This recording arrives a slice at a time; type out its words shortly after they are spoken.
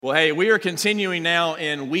Well, hey, we are continuing now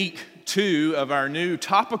in week 2 of our new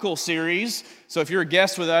topical series. So if you're a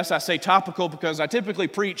guest with us, I say topical because I typically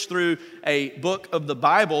preach through a book of the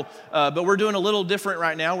Bible, but we're doing a little different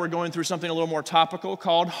right now. We're going through something a little more topical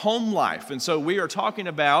called home life. And so we are talking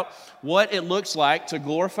about what it looks like to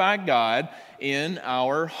glorify God in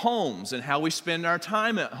our homes and how we spend our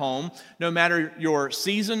time at home, no matter your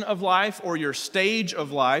season of life or your stage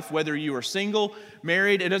of life, whether you are single,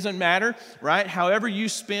 married, it doesn't matter, right? However you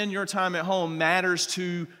spend your time at home matters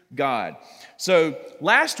to God. So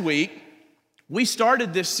last week, we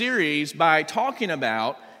started this series by talking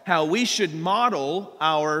about how we should model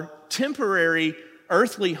our temporary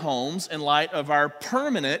earthly homes in light of our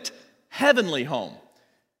permanent heavenly home.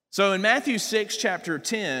 So in Matthew 6, chapter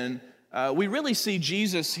 10, we really see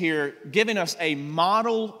Jesus here giving us a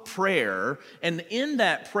model prayer, and in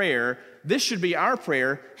that prayer, this should be our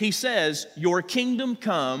prayer. He says, "Your kingdom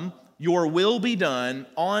come, your will be done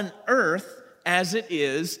on earth as it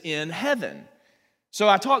is in heaven." So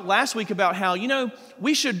I talked last week about how,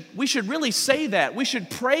 we should really say that. We should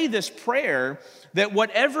pray this prayer that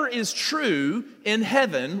whatever is true in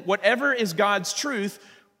heaven, whatever is God's truth,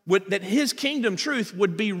 that His kingdom truth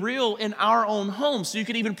would be real in our own home. So you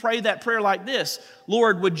could even pray that prayer like this: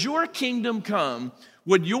 Lord, would your kingdom come?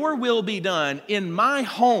 Would your will be done in my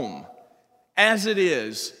home as it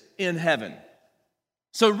is in heaven?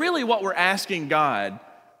 So really what we're asking God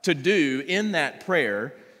to do in that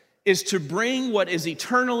prayer is to bring what is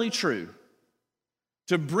eternally true,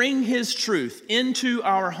 to bring His truth into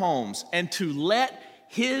our homes and to let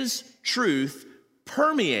His truth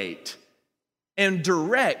permeate and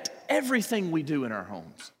direct everything we do in our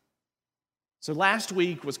homes. So last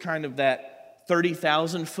week was kind of that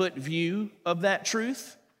 30,000-foot view of that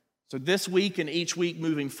truth. So this week and each week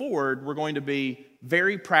moving forward, we're going to be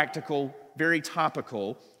very practical, very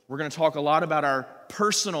topical. We're going to talk a lot about our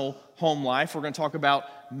personal home life. We're going to talk about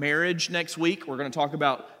marriage next week. We're going to talk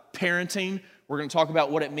about parenting. We're going to talk about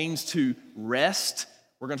what it means to rest.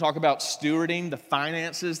 We're going to talk about stewarding the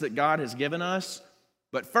finances that God has given us.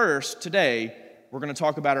 But first, today, we're going to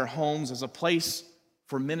talk about our homes as a place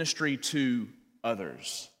for ministry to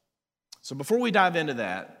others. So before we dive into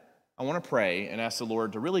that, I want to pray and ask the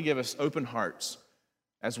Lord to really give us open hearts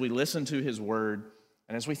as we listen to His word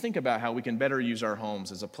and as we think about how we can better use our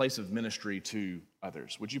homes as a place of ministry to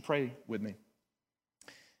others. Would you pray with me?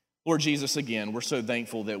 Lord Jesus, again, we're so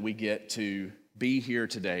thankful that we get to be here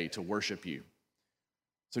today to worship You.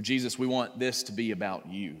 So Jesus, we want this to be about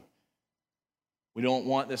You. We don't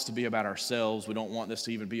want this to be about ourselves. We don't want this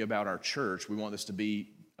to even be about our church. We want this to be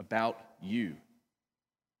about You,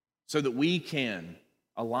 so that we can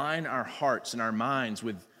align our hearts and our minds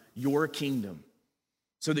with Your kingdom,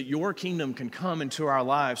 so that Your kingdom can come into our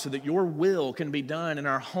lives, so that Your will can be done in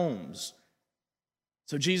our homes.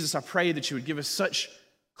 So Jesus, I pray that You would give us such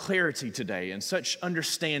clarity today and such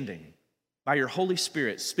understanding by Your Holy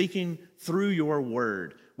Spirit speaking through Your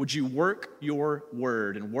word. Would You work Your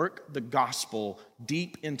word and work the gospel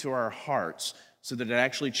deep into our hearts so that it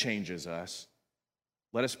actually changes us?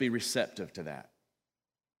 Let us be receptive to that.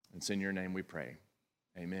 It's in Your name we pray.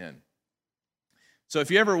 Amen. So if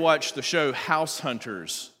you ever watch the show House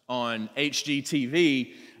Hunters on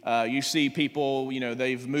HGTV, you see people,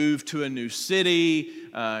 they've moved to a new city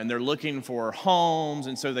and they're looking for homes,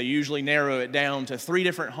 and so they usually narrow it down to 3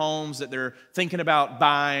 different homes that they're thinking about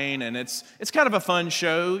buying, and it's kind of a fun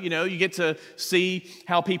show. You get to see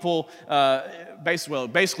how people,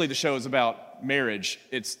 basically the show is about marriage.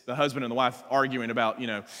 It's the husband and the wife arguing about,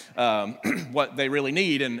 what they really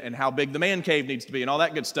need and how big the man cave needs to be and all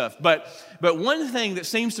that good stuff. But one thing that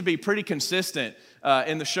seems to be pretty consistent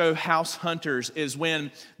in the show House Hunters is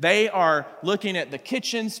when they are looking at the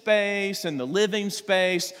kitchen space and the living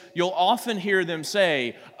space, you'll often hear them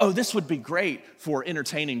say, "Oh, this would be great for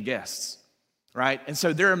entertaining guests." Right? And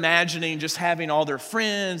so they're imagining just having all their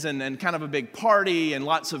friends and kind of a big party and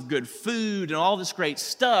lots of good food and all this great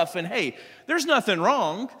stuff. And hey, there's nothing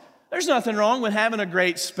wrong. There's nothing wrong with having a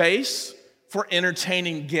great space for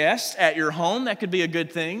entertaining guests at your home. That could be a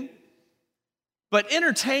good thing. But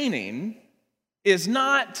entertaining is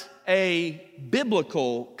not a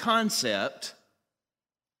biblical concept.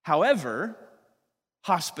 However,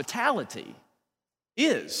 hospitality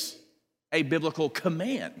is a biblical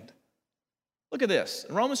command. Look at this.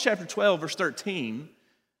 In Romans chapter 12, verse 13,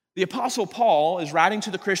 the Apostle Paul is writing to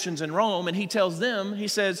the Christians in Rome, and he tells them, he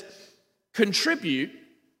says, contribute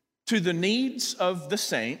to the needs of the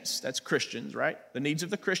saints, that's Christians, right? The needs of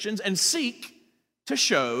the Christians, and seek to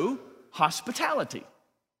show hospitality.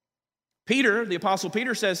 Peter, the Apostle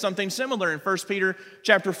Peter, says something similar in 1 Peter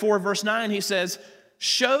chapter 4, verse 9. He says,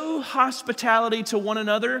 show hospitality to one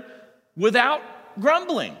another without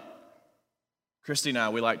grumbling. Christy and I,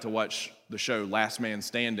 we like to watch the show Last Man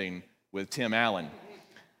Standing with Tim Allen.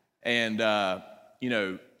 And,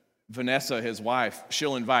 Vanessa, his wife,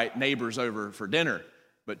 she'll invite neighbors over for dinner.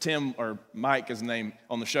 But Tim, or Mike is his name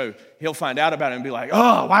on the show, he'll find out about it and be like,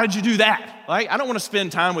 oh, why did you do that? Like, I don't want to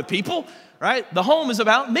spend time with people, right? The home is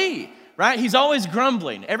about me, right? He's always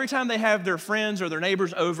grumbling every time they have their friends or their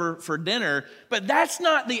neighbors over for dinner. But that's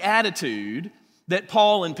not the attitude that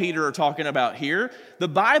Paul and Peter are talking about here. The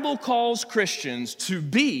Bible calls Christians to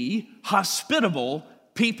be hospitable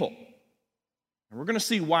people. And we're going to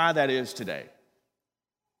see why that is today.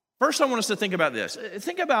 First, I want us to think about this.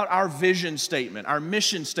 Think about our vision statement, our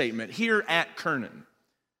mission statement here at Kernan.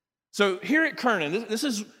 So here at Kernan, this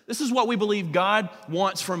is what we believe God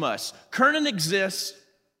wants from us. Kernan exists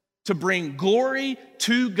to bring glory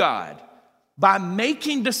to God by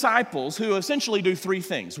making disciples who essentially do three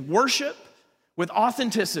things: worship with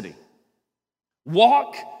authenticity,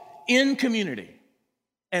 walk in community,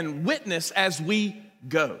 and witness as we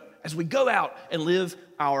go out and live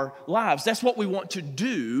our lives. That's what we want to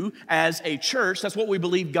do as a church. That's what we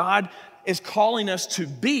believe God is calling us to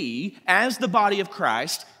be as the body of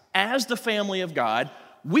Christ, as the family of God.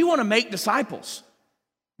 We want to make disciples.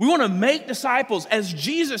 We want to make disciples as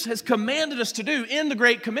Jesus has commanded us to do in the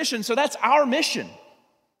Great Commission. So that's our mission.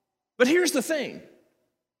 But here's the thing.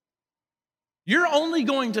 You're only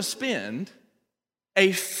going to spend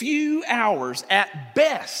a few hours at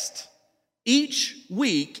best each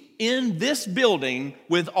week in this building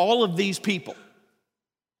with all of these people.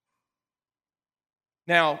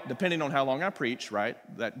 Now, depending on how long I preach, right,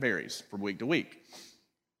 that varies from week to week.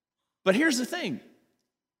 But here's the thing.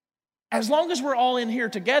 As long as we're all in here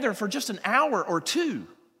together for just an hour or two,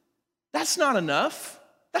 that's not enough.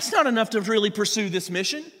 That's not enough to really pursue this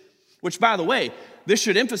mission. Which, by the way, this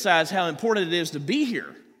should emphasize how important it is to be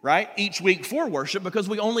here, right, each week for worship, because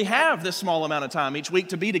we only have this small amount of time each week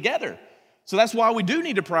to be together. So that's why we do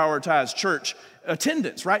need to prioritize church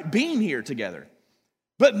attendance, right, being here together.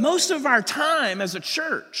 But most of our time as a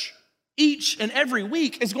church, each and every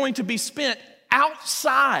week, is going to be spent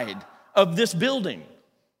outside of this building,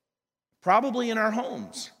 probably in our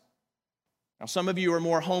homes. Now, some of you are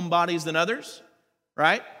more homebodies than others,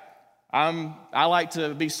 right? I like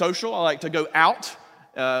to be social. I like to go out,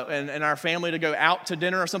 and our family to go out to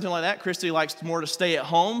dinner or something like that. Christy likes more to stay at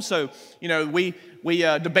home. So, we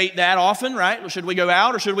debate that often, right? Should we go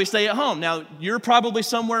out or should we stay at home? Now, you're probably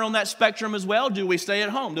somewhere on that spectrum as well. Do we stay at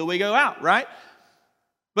home? Do we go out, right?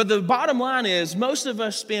 But the bottom line is most of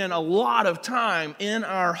us spend a lot of time in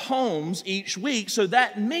our homes each week. So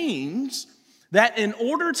that means that in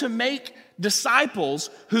order to make disciples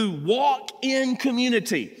who walk in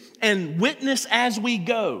community and witness as we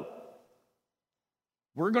go,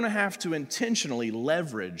 we're going to have to intentionally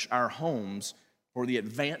leverage our homes for the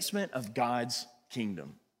advancement of God's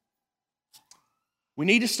kingdom. We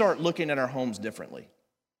need to start looking at our homes differently.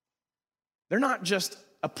 They're not just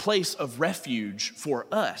a place of refuge for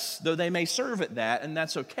us, though they may serve at that, and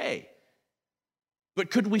that's okay.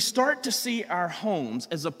 But could we start to see our homes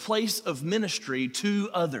as a place of ministry to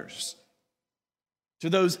others? To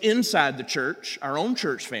those inside the church, our own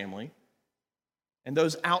church family, and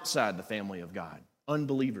those outside the family of God,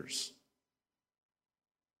 unbelievers.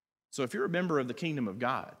 So if you're a member of the kingdom of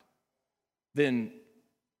God, then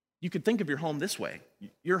you could think of your home this way.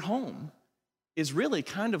 Your home is really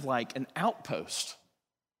kind of like an outpost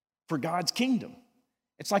for God's kingdom.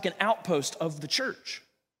 It's like an outpost of the church.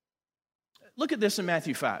 Look at this in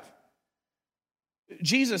Matthew 5.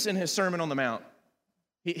 Jesus, in his Sermon on the Mount,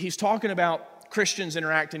 he's talking about Christians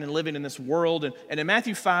interacting and living in this world. And in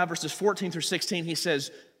Matthew 5, verses 14 through 16, he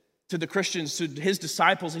says to the Christians, to his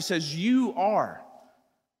disciples, he says, "You are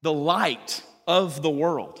the light of the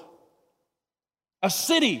world. A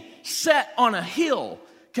city set on a hill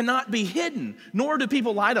cannot be hidden, nor do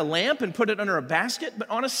people light a lamp and put it under a basket, but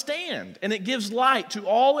on a stand, and it gives light to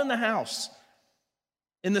all in the house.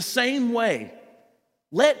 In the same way,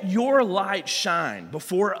 let your light shine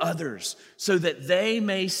before others so that they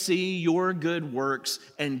may see your good works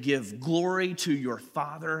and give glory to your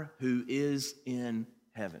Father who is in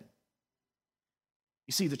heaven."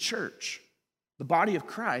 You see, the church, the body of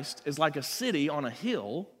Christ, is like a city on a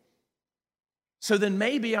hill. So then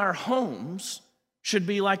maybe our homes should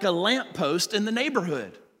be like a lamppost in the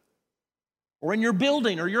neighborhood or in your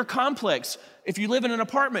building or your complex. If you live in an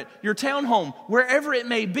apartment, your townhome, wherever it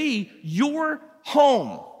may be, your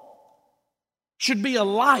home should be a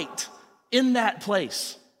light in that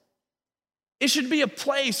place. It should be a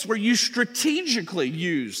place where you strategically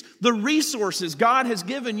use the resources God has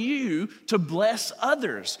given you to bless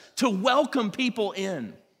others, to welcome people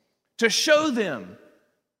in, to show them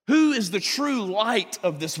who is the true light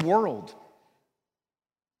of this world.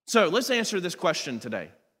 So let's answer this question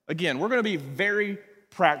today. Again, we're going to be very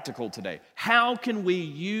practical today. How can we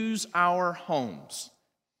use our homes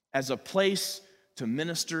as a place to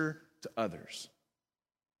minister to others?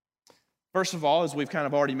 First of all, as we've kind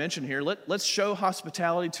of already mentioned here, let's show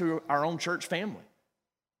hospitality to our own church family.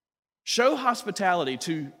 Show hospitality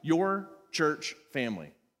to your church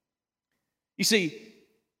family. You see,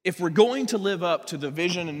 if we're going to live up to the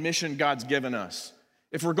vision and mission God's given us,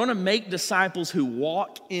 if we're going to make disciples who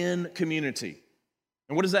walk in community,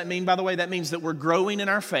 and what does that mean, by the way? That means that we're growing in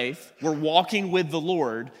our faith, we're walking with the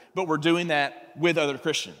Lord, but we're doing that with other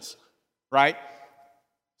Christians, right?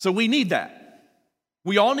 So we need that.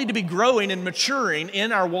 We all need to be growing and maturing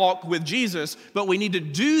in our walk with Jesus, but we need to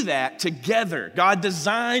do that together. God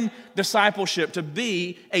designed discipleship to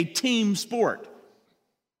be a team sport.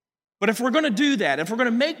 But if we're going to do that, if we're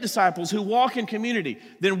going to make disciples who walk in community,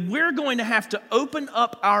 then we're going to have to open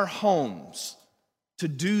up our homes to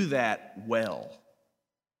do that well.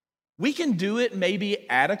 We can do it maybe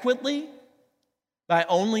adequately by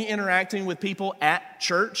only interacting with people at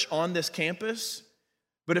church on this campus.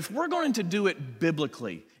 But if we're going to do it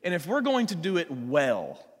biblically, and if we're going to do it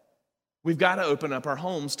well, we've got to open up our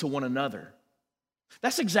homes to one another.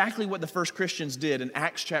 That's exactly what the first Christians did in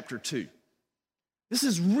Acts chapter 2. This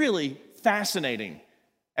is really fascinating.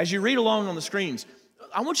 As you read along on the screens,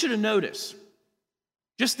 I want you to notice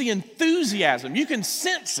just the enthusiasm. You can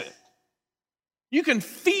sense it. You can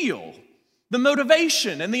feel the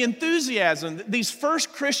motivation and the enthusiasm that these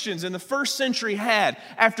first Christians in the first century had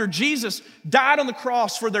after Jesus died on the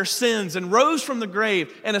cross for their sins and rose from the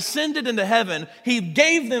grave and ascended into heaven. He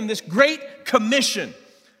gave them this great commission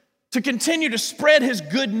to continue to spread his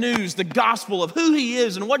good news, the gospel of who he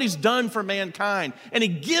is and what he's done for mankind. And he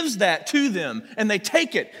gives that to them, and they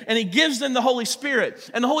take it, and he gives them the Holy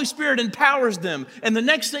Spirit, and the Holy Spirit empowers them. And the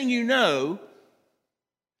next thing you know,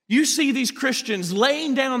 you see these Christians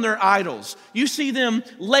laying down their idols. You see them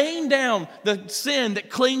laying down the sin that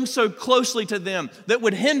clings so closely to them, that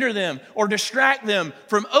would hinder them or distract them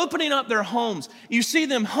from opening up their homes. You see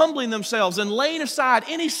them humbling themselves and laying aside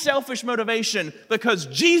any selfish motivation because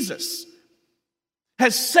Jesus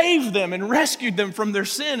has saved them and rescued them from their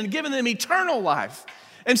sin and given them eternal life.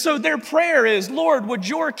 And so their prayer is, Lord, would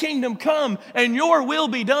your kingdom come and your will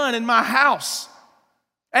be done in my house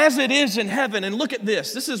as it is in heaven. And look at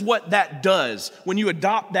this. This is what that does when you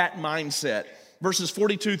adopt that mindset. Verses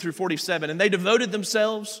 42 through 47. And they devoted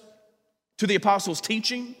themselves to the apostles'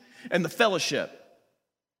 teaching and the fellowship,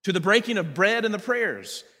 to the breaking of bread and the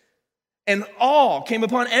prayers. And awe came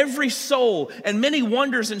upon every soul, and many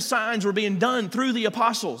wonders and signs were being done through the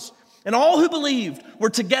apostles. And all who believed were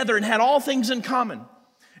together and had all things in common.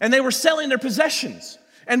 And they were selling their possessions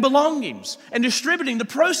and belongings, and distributing the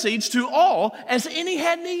proceeds to all as any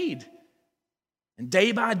had need. And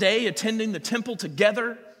day by day attending the temple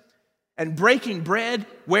together and breaking bread,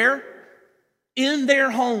 where? In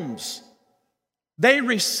their homes. They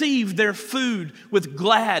received their food with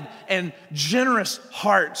glad and generous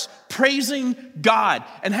hearts, praising God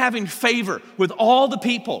and having favor with all the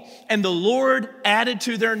people. And the Lord added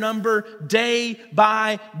to their number day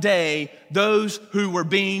by day those who were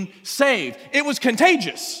being saved. It was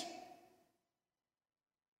contagious.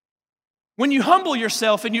 When you humble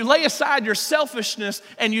yourself and you lay aside your selfishness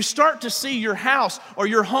and you start to see your house or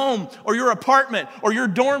your home or your apartment or your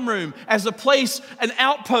dorm room as a place, an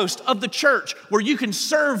outpost of the church where you can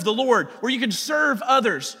serve the Lord, where you can serve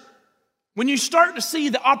others, when you start to see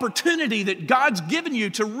the opportunity that God's given you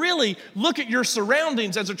to really look at your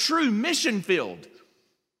surroundings as a true mission field,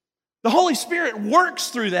 the Holy Spirit works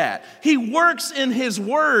through that. He works in His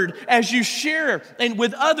Word as you share and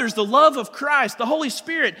with others the love of Christ. The Holy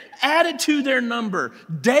Spirit added to their number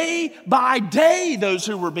day by day those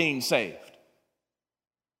who were being saved.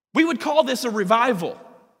 We would call this a revival.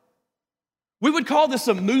 We would call this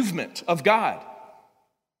a movement of God.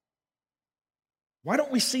 Why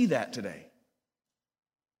don't we see that today?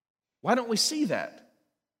 Why don't we see that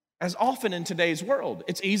as often in today's world?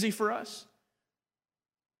 It's easy for us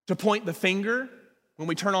to point the finger when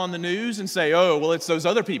we turn on the news and say, oh, well, it's those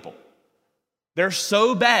other people. They're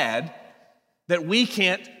so bad that we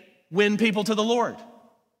can't win people to the Lord.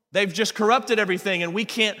 They've just corrupted everything and we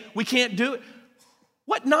can't do it.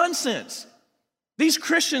 What nonsense. These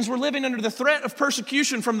Christians were living under the threat of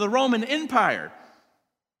persecution from the Roman Empire.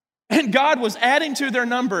 And God was adding to their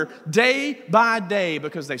number day by day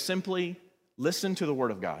because they simply listened to the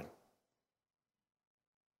Word of God.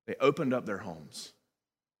 They opened up their homes.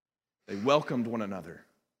 They welcomed one another.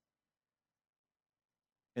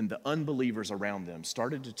 And the unbelievers around them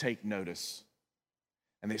started to take notice.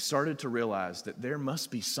 And they started to realize that there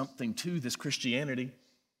must be something to this Christianity.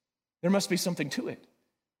 There must be something to it.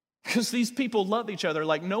 Because these people love each other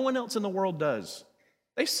like no one else in the world does.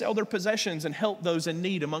 They sell their possessions and help those in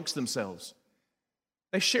need amongst themselves.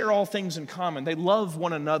 They share all things in common. They love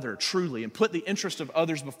one another truly and put the interest of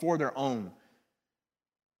others before their own.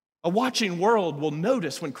 A watching world will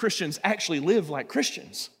notice when Christians actually live like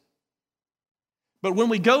Christians. But when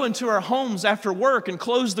we go into our homes after work and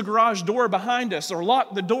close the garage door behind us or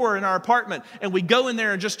lock the door in our apartment and we go in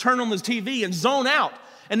there and just turn on the TV and zone out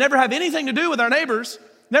and never have anything to do with our neighbors,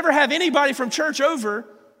 never have anybody from church over,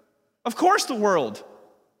 of course the world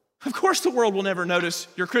will never notice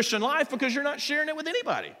your Christian life because you're not sharing it with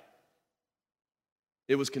anybody.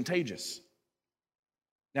 It was contagious.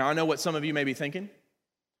 Now, I know what some of you may be thinking.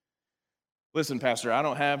 Listen, Pastor, I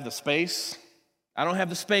don't have the space. I don't have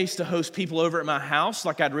the space to host people over at my house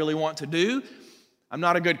like I'd really want to do. I'm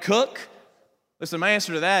not a good cook. Listen, my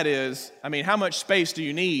answer to that is, how much space do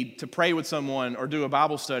you need to pray with someone or do a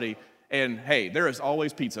Bible study? And hey, there is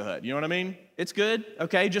always Pizza Hut. You know what I mean? It's good.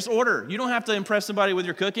 Okay, just order. You don't have to impress somebody with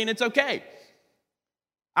your cooking. It's okay.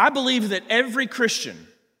 I believe that every Christian,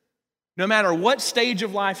 no matter what stage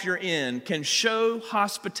of life you're in, can show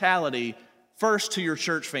hospitality first to your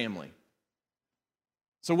church family.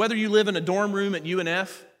 So whether you live in a dorm room at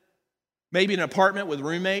UNF, maybe an apartment with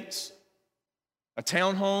roommates, a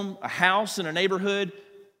townhome, a house in a neighborhood,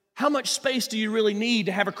 how much space do you really need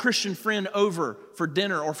to have a Christian friend over for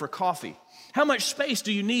dinner or for coffee? How much space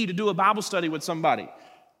do you need to do a Bible study with somebody?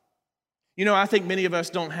 I think many of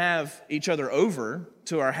us don't have each other over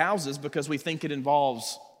to our houses because we think it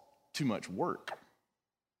involves too much work.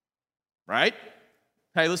 Right?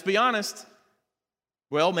 Hey, let's be honest.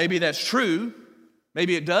 Well, maybe that's true.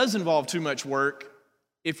 Maybe it does involve too much work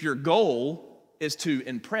if your goal is to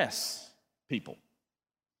impress people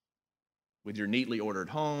with your neatly ordered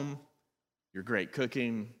home, your great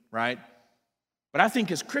cooking, right? But I think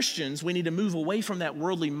as Christians, we need to move away from that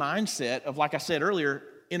worldly mindset of, like I said earlier,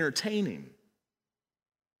 entertaining.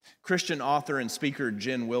 Christian author and speaker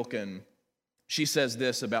Jen Wilkin, she says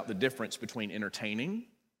this about the difference between entertaining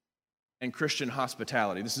and Christian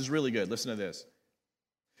hospitality. This is really good. Listen to this.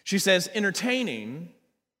 She says, entertaining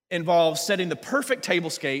involves setting the perfect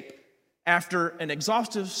tablescape after an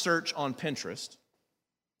exhaustive search on Pinterest.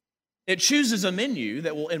 It chooses a menu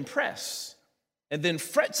that will impress and then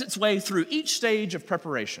frets its way through each stage of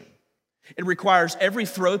preparation. It requires every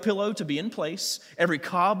throw pillow to be in place, every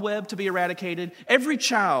cobweb to be eradicated, every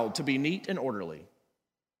child to be neat and orderly.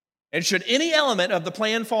 And should any element of the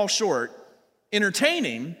plan fall short,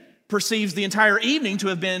 entertaining perceives the entire evening to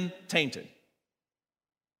have been tainted.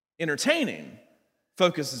 Entertaining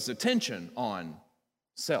focuses attention on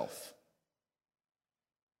self.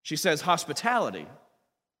 She says hospitality,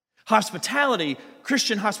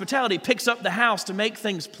 Christian hospitality picks up the house to make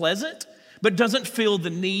things pleasant, but doesn't feel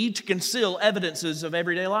the need to conceal evidences of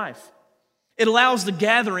everyday life. It allows the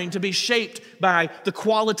gathering to be shaped by the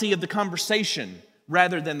quality of the conversation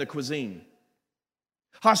rather than the cuisine.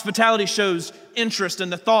 Hospitality shows interest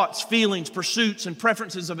in the thoughts, feelings, pursuits, and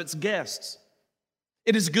preferences of its guests.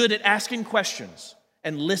 It is good at asking questions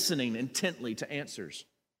and listening intently to answers.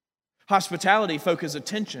 Hospitality focuses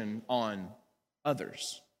attention on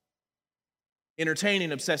others.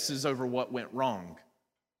 Entertaining obsesses over what went wrong.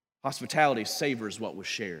 Hospitality savors what was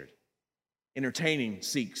shared. Entertaining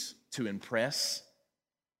seeks to impress.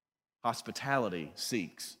 Hospitality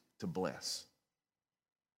seeks to bless.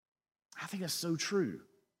 I think that's so true.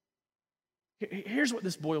 Here's what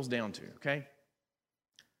this boils down to, okay?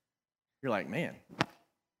 You're like, man,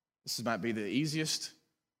 this might be the easiest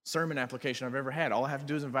sermon application I've ever had. All I have to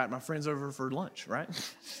do is invite my friends over for lunch, right?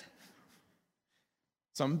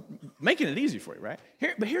 So I'm making it easy for you, right?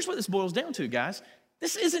 But here's what this boils down to, guys.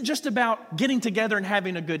 This isn't just about getting together and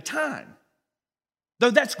having a good time,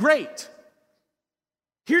 though that's great.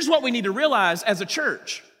 Here's what we need to realize as a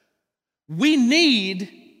church. We need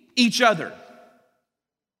each other.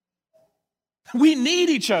 We need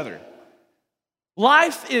each other.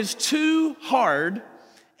 Life is too hard,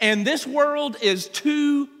 and this world is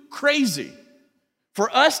too crazy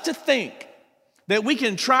for us to think that we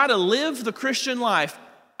can try to live the Christian life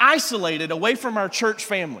isolated away from our church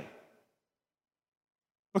family.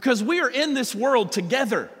 Because we are in this world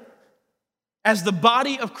together as the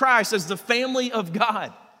body of Christ, as the family of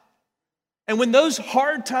God. And when those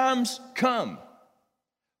hard times come,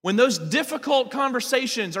 When those difficult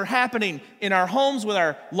conversations are happening in our homes with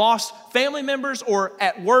our lost family members or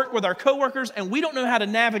at work with our coworkers, and we don't know how to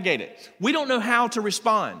navigate it, we don't know how to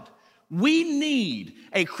respond, we need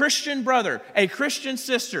a Christian brother, a Christian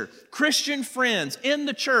sister, Christian friends in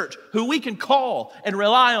the church who we can call and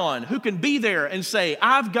rely on, who can be there and say,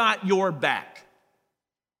 I've got your back.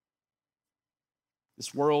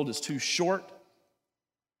 This world is too short,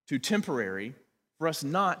 too temporary for us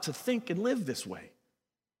not to think and live this way.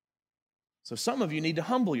 So some of you need to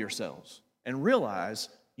humble yourselves and realize,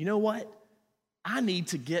 you know what? I need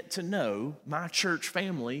to get to know my church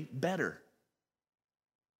family better.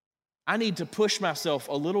 I need to push myself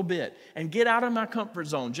a little bit and get out of my comfort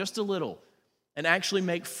zone just a little and actually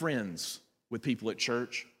make friends with people at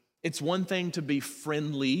church. It's one thing to be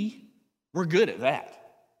friendly. We're good at that.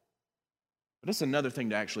 But it's another thing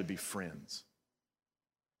to actually be friends.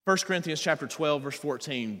 1 Corinthians chapter 12, verse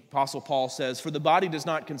 14, Apostle Paul says, for the body does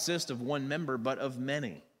not consist of one member, but of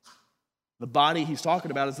many. The body he's talking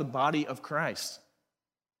about is the body of Christ.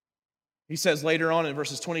 He says later on in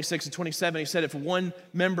verses 26 and 27, he said, if one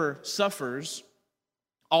member suffers,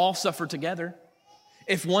 all suffer together.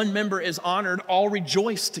 If one member is honored, all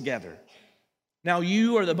rejoice together. Now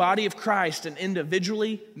you are the body of Christ and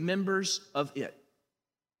individually members of it.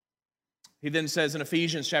 He then says in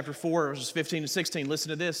Ephesians chapter 4, verses 15 and 16, listen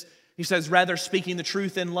to this. He says, rather speaking the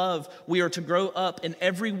truth in love, we are to grow up in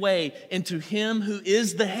every way into Him who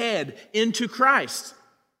is the head, into Christ.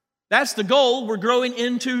 That's the goal. We're growing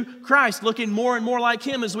into Christ, looking more and more like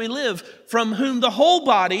Him as we live, from whom the whole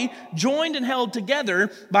body, joined and held together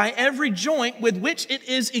by every joint with which it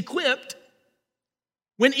is equipped,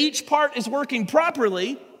 when each part is working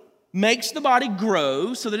properly, makes the body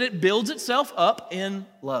grow so that it builds itself up in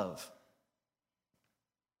love.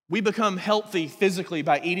 We become healthy physically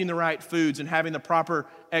by eating the right foods and having the proper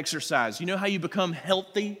exercise. You know how you become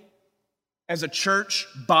healthy as a church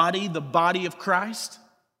body, the body of Christ?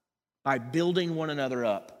 By building one another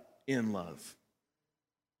up in love.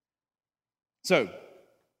 So,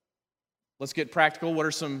 let's get practical.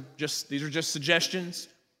 These are just suggestions.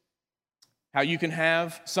 How you can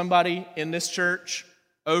have somebody in this church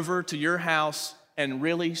over to your house and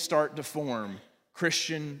really start to form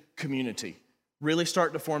Christian community. Really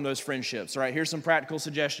start to form those friendships. All right, here's some practical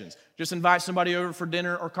suggestions. Just invite somebody over for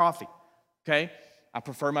dinner or coffee, okay? I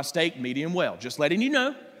prefer my steak medium well, just letting you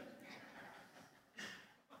know.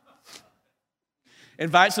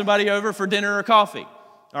 Invite somebody over for dinner or coffee,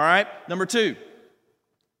 all right? Number 2,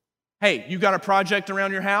 hey, you got a project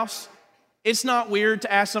around your house? It's not weird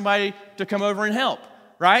to ask somebody to come over and help,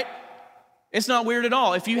 right? It's not weird at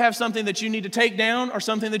all. If you have something that you need to take down or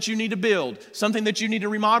something that you need to build, something that you need to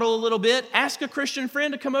remodel a little bit, ask a Christian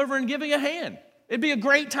friend to come over and give you a hand. It'd be a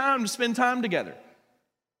great time to spend time together.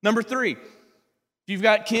 Number 3, if you've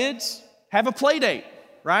got kids, have a play date,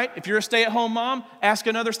 right? If you're a stay-at-home mom, ask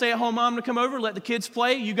another stay-at-home mom to come over, let the kids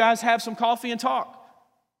play. You guys have some coffee and talk.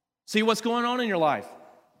 See what's going on in your life.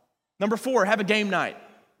 Number 4, have a game night,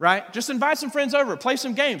 right? Just invite some friends over, play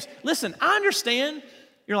some games. Listen, I understand.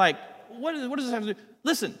 You're like, what does this have to do?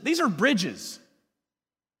 Listen, these are bridges.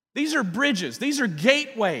 These are bridges. These are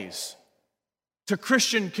gateways to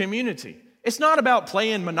Christian community. It's not about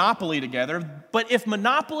playing Monopoly together, but if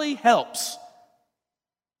Monopoly helps,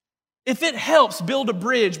 if it helps build a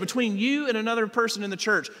bridge between you and another person in the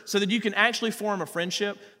church so that you can actually form a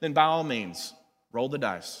friendship, then by all means, roll the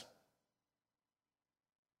dice.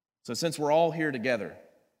 So since we're all here together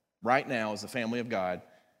right now as the family of God,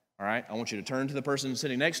 all right, I want you to turn to the person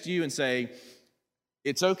sitting next to you and say,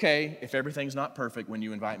 it's okay if everything's not perfect when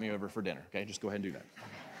you invite me over for dinner, okay? Just go ahead and do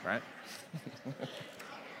that,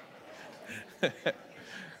 all right?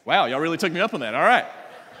 Wow, y'all really took me up on that. All right,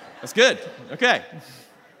 that's good. Okay,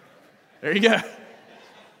 there you go.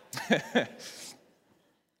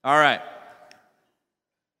 All right.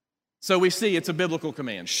 So we see it's a biblical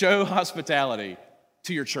command. Show hospitality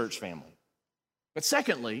to your church family. But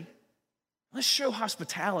secondly, let's show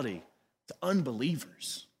hospitality to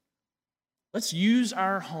unbelievers. Let's use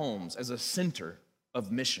our homes as a center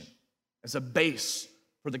of mission, as a base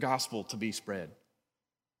for the gospel to be spread.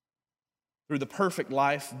 Through the perfect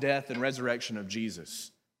life, death, and resurrection of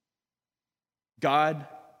Jesus, God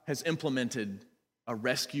has implemented a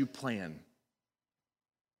rescue plan.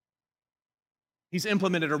 He's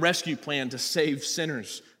implemented a rescue plan to save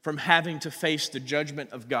sinners from having to face the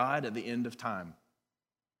judgment of God at the end of time.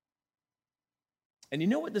 And you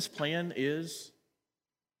know what this plan is?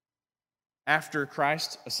 After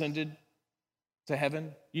Christ ascended to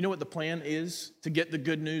heaven, you know what the plan is to get the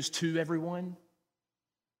good news to everyone?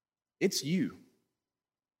 It's you.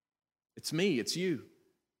 It's me. It's you.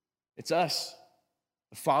 It's us.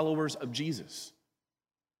 the followers of Jesus.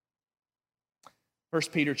 1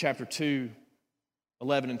 Peter chapter 2,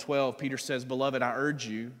 11 and 12, Peter says, "Beloved, I urge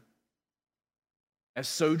you, as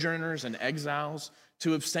sojourners and exiles,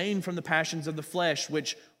 to abstain from the passions of the flesh,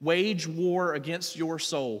 which wage war against your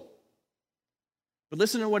soul." But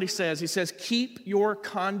listen to what he says. He says, "Keep your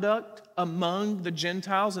conduct among the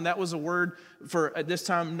Gentiles," and that was a word for, at this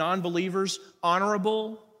time, non-believers,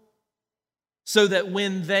 "honorable, so that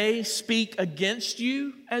when they speak against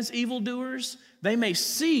you as evildoers, they may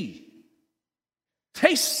see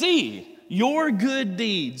your good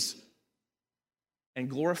deeds and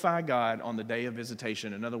glorify God on the day of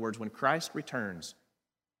visitation." In other words, when Christ returns,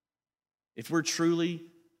 if we're truly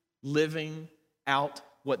living out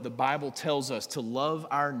what the Bible tells us, to love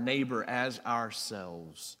our neighbor as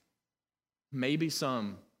ourselves, maybe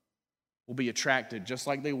some will be attracted, just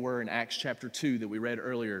like they were in Acts chapter 2 that we read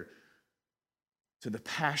earlier, to the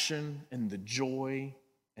passion and the joy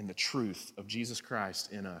and the truth of Jesus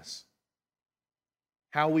Christ in us.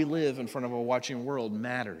 How we live in front of a watching world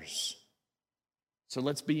matters. So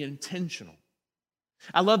let's be intentional.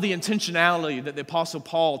 I love the intentionality that the Apostle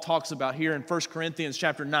Paul talks about here in 1 Corinthians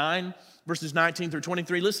chapter 9, verses 19 through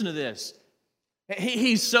 23. Listen to this.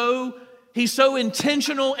 He's so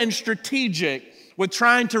intentional and strategic with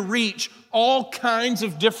trying to reach all kinds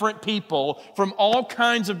of different people from all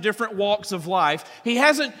kinds of different walks of life. He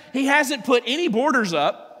hasn't put any borders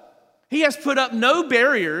up. He has put up no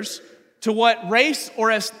barriers to what race or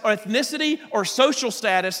ethnicity or social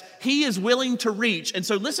status he is willing to reach. And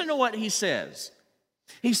so listen to what he says.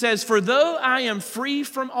 He says, "For though I am free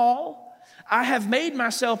from all, I have made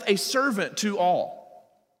myself a servant to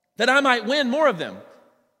all, that I might win more of them."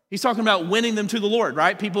 He's talking about winning them to the Lord,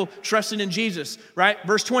 right? People trusting in Jesus, right?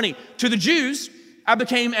 Verse 20, "To the Jews, I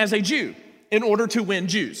became as a Jew in order to win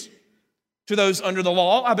Jews. To those under the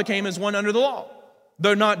law, I became as one under the law,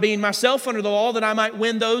 though not being myself under the law, that I might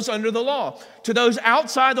win those under the law. To those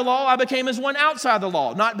outside the law, I became as one outside the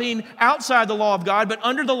law, not being outside the law of God, but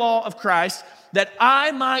under the law of Christ, that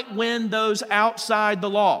I might win those outside the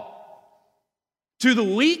law. To the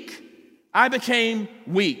weak, I became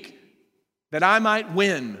weak, that I might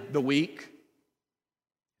win the weak."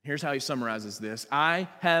 Here's how he summarizes this. "I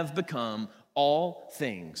have become all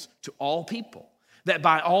things to all people, that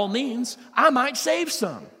by all means I might save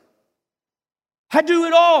some." I do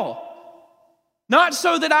it all, not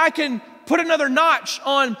so that I can put another notch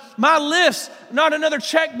on my list, not another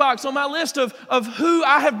checkbox on my list of who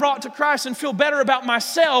I have brought to Christ and feel better about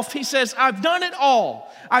myself. He says, I've done it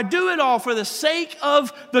all. I do it all for the sake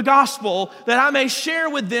of the gospel, that I may share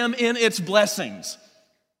with them in its blessings.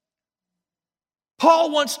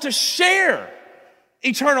 Paul wants to share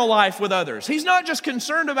eternal life with others. He's not just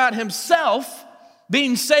concerned about himself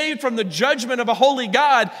being saved from the judgment of a holy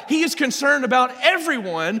God. He is concerned about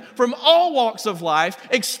everyone from all walks of life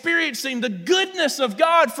experiencing the goodness of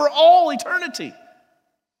God for all eternity.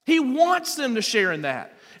 He wants them to share in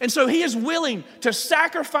that. And so he is willing to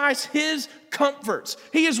sacrifice his comforts.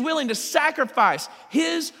 He is willing to sacrifice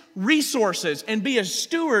his resources and be a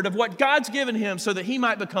steward of what God's given him so that he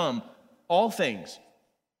might become all things,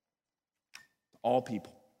 all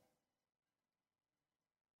people.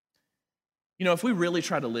 You know, if we really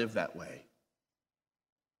try to live that way,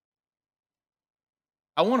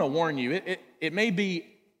 I want to warn you, it may be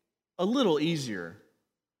a little easier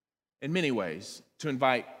in many ways to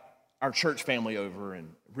invite our church family over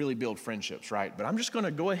and really build friendships, right? But I'm just going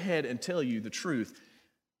to go ahead and tell you the truth.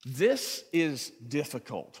 This is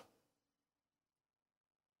difficult,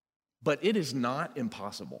 but it is not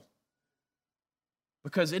impossible,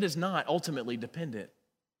 because it is not ultimately dependent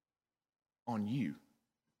on you.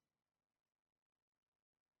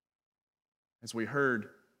 As we heard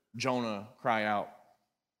Jonah cry out,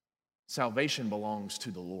 salvation belongs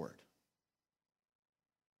to the Lord.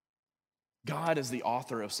 God is the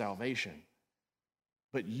author of salvation,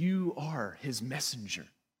 but you are his messenger.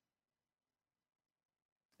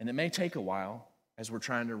 And it may take a while as we're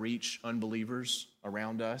trying to reach unbelievers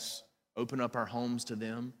around us, open up our homes to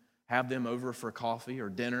them, have them over for coffee or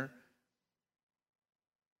dinner.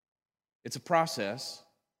 It's a process.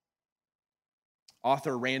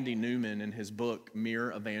 Author Randy Newman, in his book,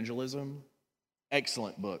 Mere Evangelism,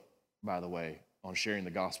 excellent book, by the way, on sharing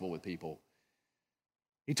the gospel with people.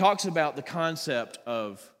 He talks about the concept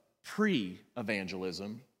of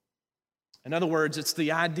pre-evangelism. In other words, it's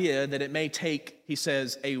the idea that it may take, he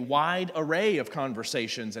says, a wide array of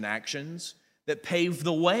conversations and actions that pave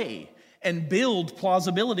the way and build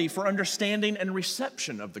plausibility for understanding and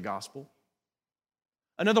reception of the gospel.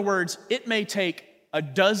 In other words, it may take a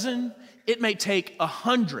dozen, it may take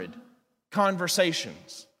 100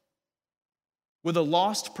 conversations with a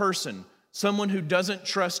lost person, someone who doesn't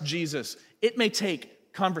trust Jesus, it may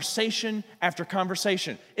take conversation after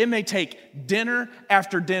conversation. It may take dinner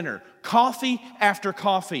after dinner, coffee after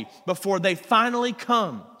coffee, before they finally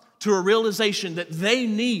come to a realization that they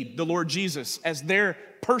need the Lord Jesus as their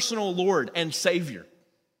personal Lord and Savior.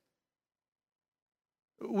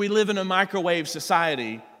 We live in a microwave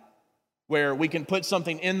society where we can put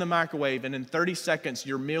something in the microwave and in 30 seconds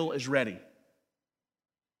your meal is ready.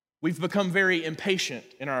 We've become very impatient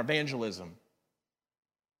in our evangelism.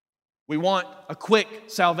 We want a quick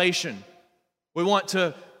salvation. We want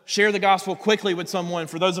to share the gospel quickly with someone,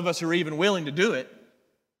 for those of us who are even willing to do it.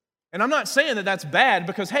 And I'm not saying that that's bad,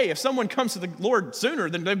 because, hey, if someone comes to the Lord sooner,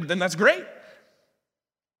 then that's great.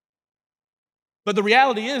 But the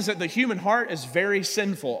reality is that the human heart is very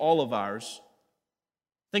sinful, all of ours.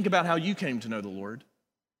 Think about how you came to know the Lord.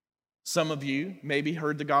 Some of you maybe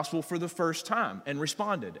heard the gospel for the first time and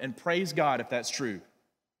responded, and praise God if that's true.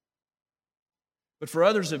 But for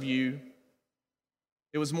others of you,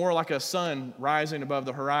 it was more like a sun rising above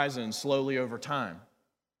the horizon slowly over time.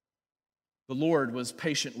 The Lord was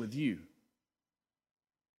patient with you.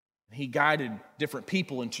 He guided different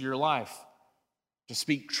people into your life to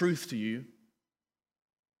speak truth to you.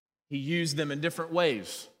 He used them in different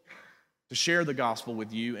ways to share the gospel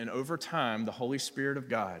with you, and over time, the Holy Spirit of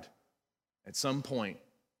God, at some point,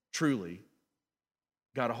 truly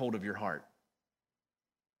got a hold of your heart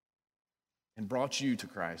and brought you to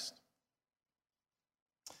Christ.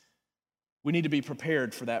 We need to be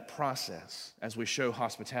prepared for that process as we show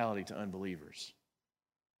hospitality to unbelievers.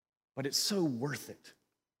 But it's so worth it.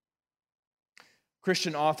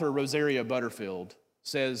 Christian author Rosaria Butterfield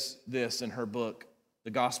says this in her book,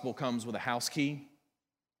 The Gospel Comes with a House Key.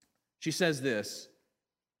 She says this.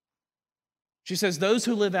 She says, those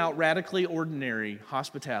who live out radically ordinary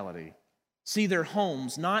hospitality see their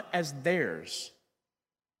homes not as theirs,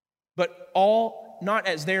 not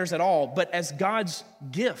as theirs at all, but as God's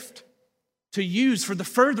gift to use for the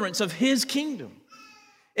furtherance of His kingdom.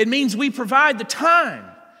 It means we provide the time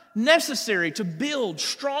necessary to build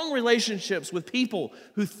strong relationships with people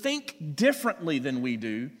who think differently than we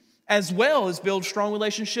do, as well as build strong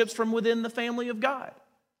relationships from within the family of God.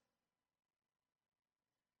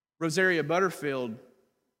 Rosaria Butterfield,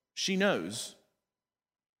 she knows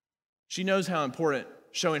how important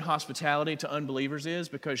showing hospitality to unbelievers is,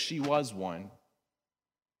 because she was one.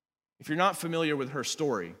 If you're not familiar with her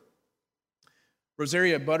story,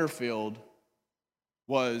 Rosaria Butterfield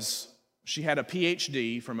she had a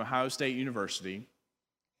PhD from Ohio State University,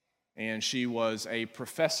 and she was a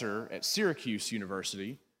professor at Syracuse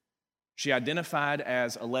University. She identified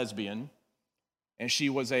as a lesbian, and she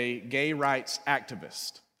was a gay rights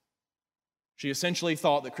activist. She essentially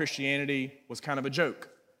thought that Christianity was kind of a joke.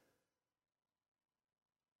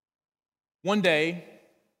 One day,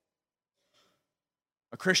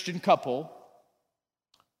 a Christian couple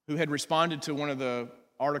who had responded to one of the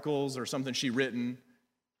articles or something she'd written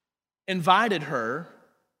invited her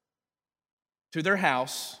to their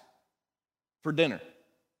house for dinner.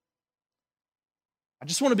 I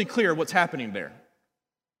just want to be clear what's happening there.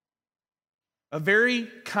 A very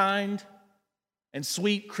kind and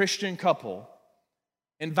sweet Christian couple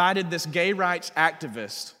invited this gay rights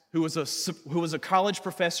activist who was a college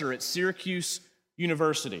professor at Syracuse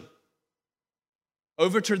University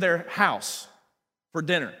over to their house for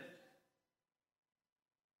dinner.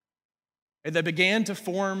 And they began to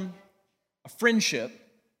form a friendship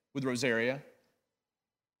with Rosaria.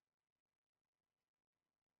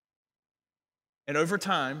 And over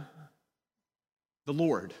time, the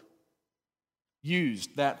Lord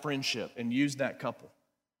used that friendship and used that couple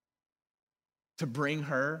to bring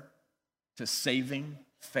her to saving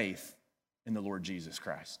faith in the Lord Jesus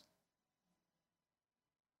Christ.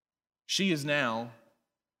 She now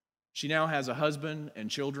has a husband and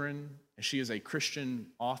children, and she is a Christian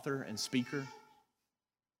author and speaker.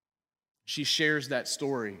 She shares that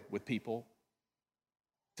story with people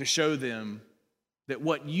to show them that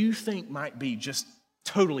what you think might be just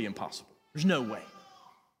totally impossible, there's no way.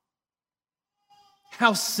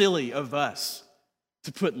 How silly of us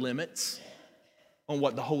to put limits on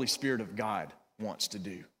what the Holy Spirit of God wants to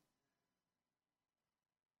do.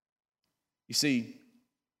 You see,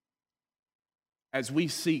 as we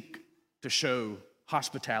seek to show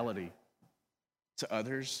hospitality to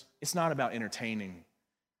others, it's not about entertaining.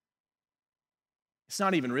 It's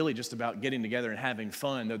not even really just about getting together and having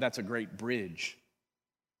fun, though that's a great bridge.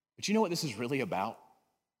 But you know what this is really about?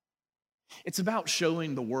 It's about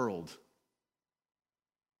showing the world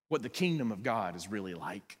what the kingdom of God is really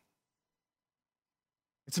like.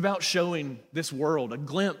 It's about showing this world a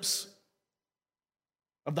glimpse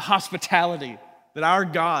of the hospitality that our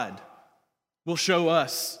God will show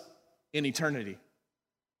us in eternity.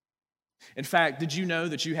 In fact, did you know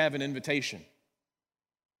that you have an invitation?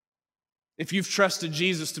 If you've trusted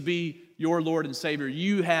Jesus to be your Lord and Savior,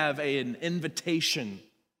 you have an invitation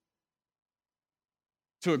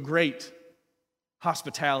to a great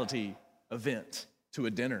hospitality event, to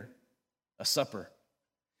a dinner, a supper.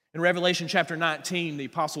 In Revelation chapter 19, the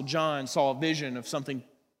Apostle John saw a vision of something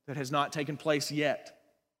that has not taken place yet,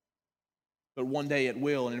 but one day it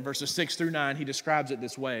will. And in verses 6 through 9, he describes it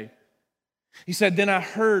this way. He said, "Then I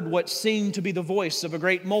heard what seemed to be the voice of a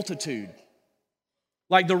great multitude,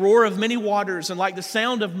 like the roar of many waters and like the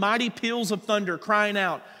sound of mighty peals of thunder, crying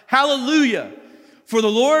out, 'Hallelujah! For the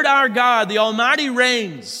Lord our God, the Almighty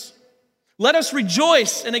reigns. Let us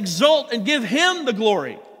rejoice and exult and give Him the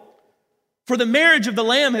glory. For the marriage of the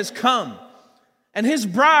Lamb has come, and His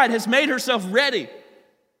bride has made herself ready.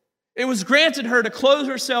 It was granted her to clothe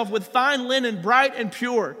herself with fine linen, bright and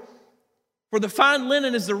pure. For the fine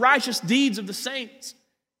linen is the righteous deeds of the saints.'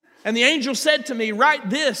 And the angel said to me, 'Write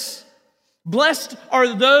this: Blessed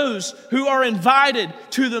are those who are invited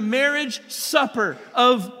to the marriage supper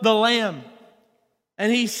of the Lamb.'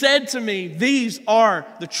 And he said to me, 'These are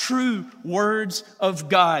the true words of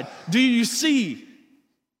God.'" Do you see?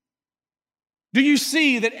 Do you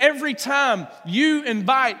see that every time you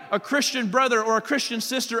invite a Christian brother or a Christian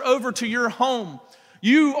sister over to your home,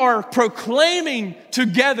 you are proclaiming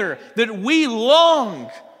together that we long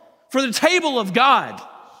for the table of God,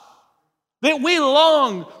 that we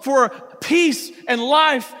long for peace and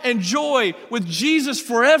life and joy with Jesus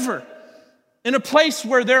forever, in a place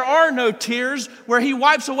where there are no tears, where He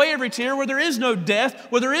wipes away every tear, where there is no death,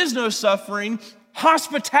 where there is no suffering.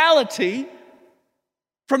 Hospitality,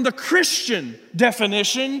 from the Christian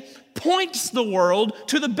definition, points the world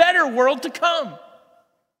to the better world to come.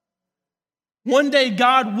 One day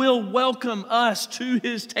God will welcome us to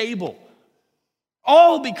His table,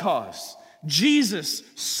 all because Jesus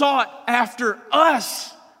sought after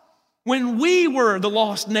us when we were the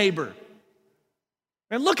lost neighbor.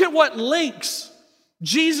 And look at what lengths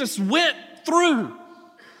Jesus went through.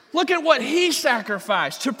 Look at what He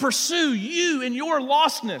sacrificed to pursue you in your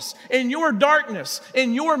lostness, in your darkness,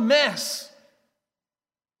 in your mess.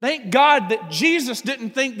 Thank God that Jesus didn't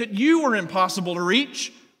think that you were impossible to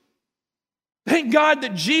reach. Thank God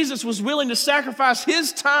that Jesus was willing to sacrifice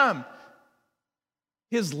His time,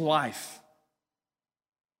 His life,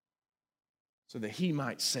 so that He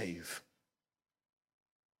might save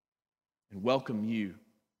and welcome you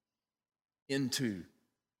into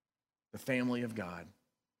the family of God,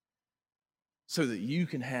 so that you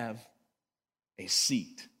can have a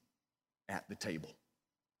seat at the table.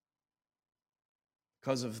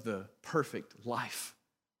 Because of the perfect life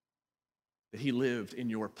that He lived in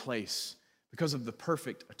your place, because of the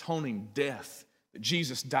perfect atoning death that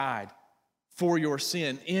Jesus died for your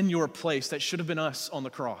sin in your place, that should have been us on the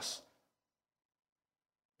cross.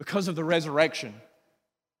 Because of the resurrection,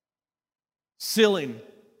 sealing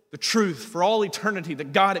the truth for all eternity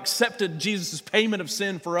that God accepted Jesus' payment of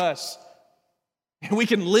sin for us. And we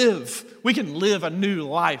can live a new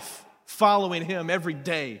life following Him every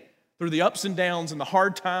day through the ups and downs and the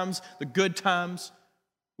hard times, the good times.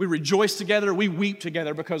 We rejoice together, we weep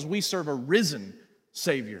together because we serve a risen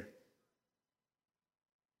Savior.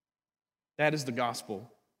 That is the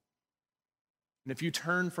gospel. And if you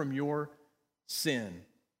turn from your sin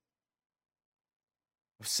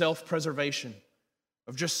of self-preservation,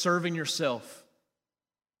 of just serving yourself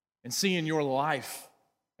and seeing your life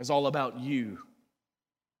as all about you,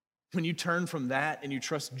 when you turn from that and you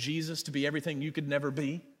trust Jesus to be everything you could never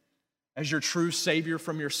be, as your true Savior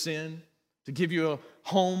from your sin, to give you a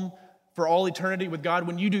home for all eternity with God,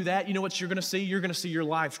 when you do that, you know what you're going to see? You're going to see your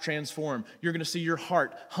life transformed. You're going to see your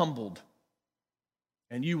heart humbled.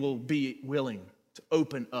 And you will be willing to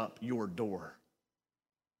open up your door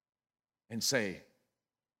and say,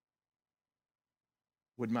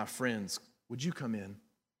 "Would my friends, would you come in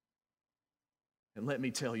and let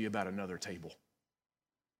me tell you about another table?"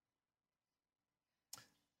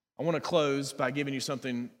 I want to close by giving you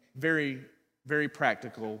something very, very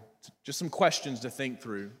practical, just some questions to think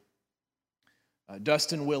through.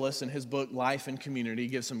 Dustin Willis, in his book, Life and Community,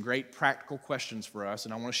 gives some great practical questions for us,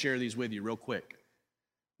 and I want to share these with you real quick.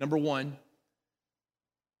 Number one,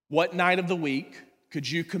 what night of the week could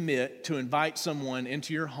you commit to invite someone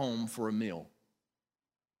into your home for a meal?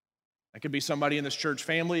 That could be somebody in this church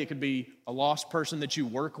family. It could be a lost person that you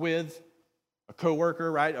work with, a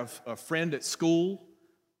coworker, right? A friend at school.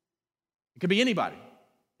 It could be anybody.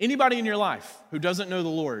 Anybody in your life who doesn't know the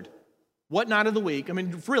Lord. What night of the week? I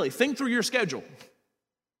mean, really, think through your schedule.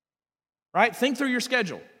 Right? Think through your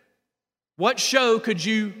schedule. What show could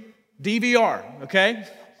you DVR, okay?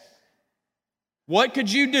 What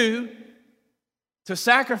could you do to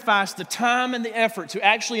sacrifice the time and the effort to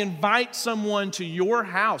actually invite someone to your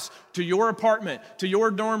house, to your apartment, to your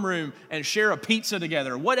dorm room, and share a pizza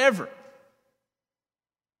together, whatever?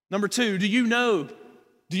 Number two, do you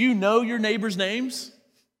know your neighbor's names?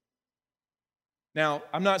 Now,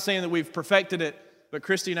 I'm not saying that we've perfected it, but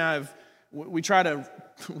Christy and I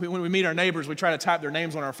when we meet our neighbors, we try to type their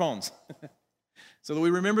names on our phones so that we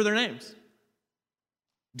remember their names.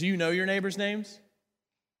 Do you know your neighbors' names?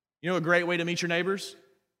 You know a great way to meet your neighbors?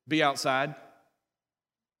 Be outside.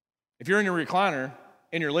 If you're in your recliner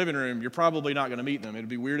in your living room, you're probably not going to meet them. It'd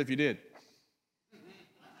be weird if you did.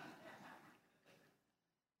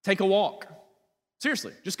 Take a walk.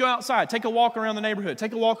 Seriously, just go outside. Take a walk around the neighborhood.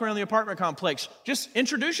 Take a walk around the apartment complex. Just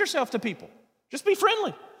introduce yourself to people. Just be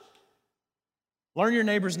friendly. Learn your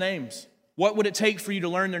neighbors' names. What would it take for you to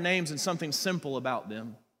learn their names and something simple about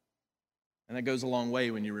them? And that goes a long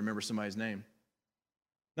way when you remember somebody's name.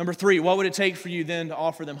 Number three, what would it take for you then to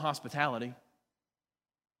offer them hospitality?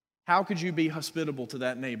 How could you be hospitable to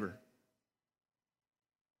that neighbor?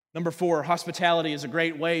 Number four, hospitality is a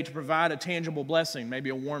great way to provide a tangible blessing, maybe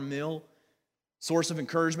a warm meal, source of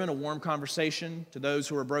encouragement, a warm conversation to those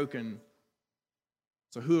who are broken.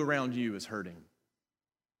 So who around you is hurting?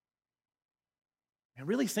 And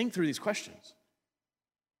really think through these questions.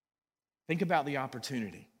 Think about the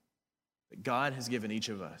opportunity that God has given each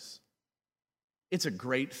of us. It's a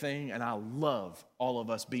great thing, and I love all of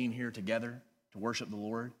us being here together to worship the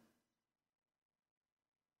Lord.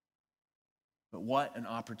 But what an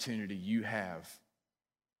opportunity you have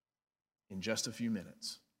in just a few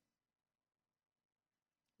minutes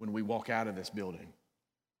when we walk out of this building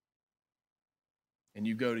and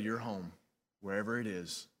you go to your home, wherever it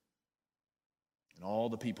is, and all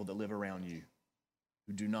the people that live around you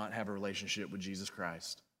who do not have a relationship with Jesus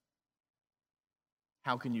Christ.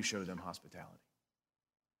 How can you show them hospitality?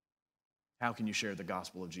 How can you share the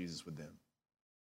gospel of Jesus with them?